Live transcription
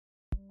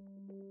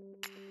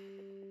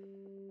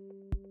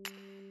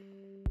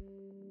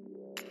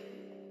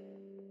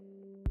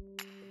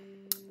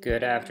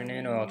Good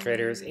afternoon, oil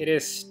traders. It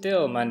is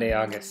still Monday,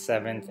 August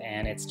 7th,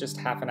 and it's just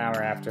half an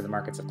hour after the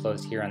markets have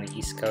closed here on the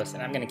East Coast,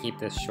 and I'm going to keep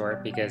this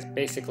short because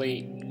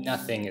basically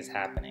nothing is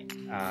happening.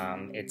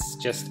 It's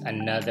just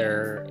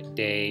another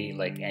day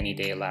like any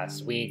day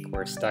last week.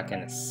 We're stuck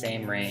in the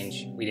same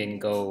range. We didn't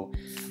go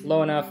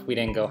low enough, we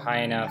didn't go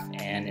high enough,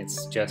 and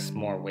it's just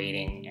more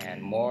waiting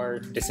and more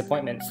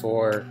disappointment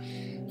for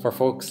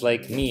folks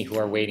like me who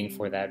are waiting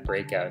for that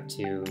breakout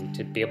to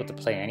be able to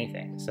play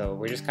anything. So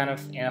we're just kind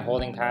of in a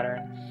holding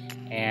pattern,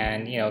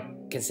 and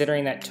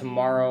considering that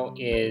tomorrow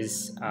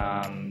is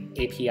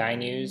API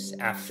news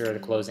after the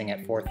closing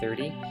at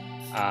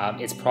 4:30,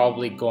 it's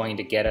probably going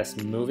to get us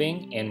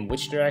moving. In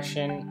which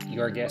direction,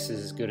 your guess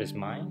is as good as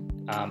mine,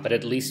 but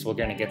at least we're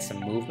going to get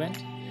some movement,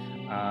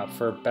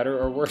 for better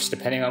or worse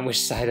depending on which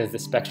side of the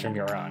spectrum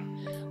you're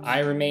on.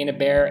 I remain a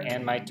bear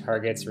and my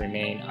targets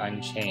remain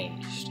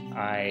unchanged.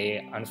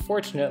 I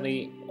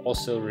unfortunately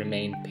also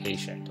remain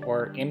patient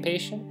or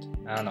impatient.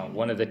 I don't know,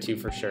 one of the two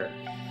for sure.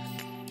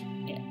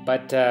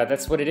 But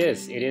that's what it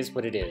is. It is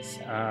what it is.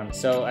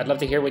 So I'd love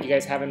to hear what you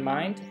guys have in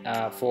mind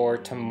for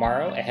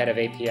tomorrow ahead of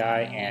API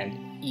and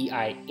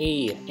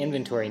EIA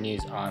inventory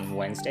news on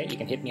Wednesday. You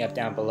can hit me up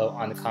down below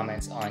on the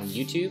comments on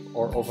YouTube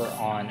or over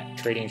on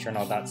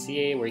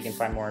TradingJournal.ca, where you can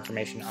find more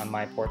information on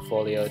my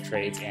portfolio,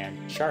 trades,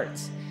 and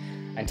charts.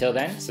 Until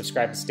then,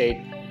 subscribe to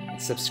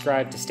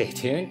stay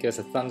tuned, give us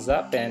a thumbs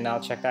up, and I'll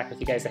check back with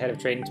you guys ahead of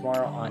trading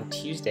tomorrow on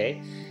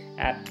Tuesday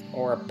at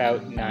or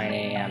about 9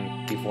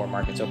 a.m. before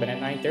markets open at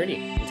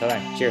 9:30. Until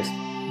then, cheers.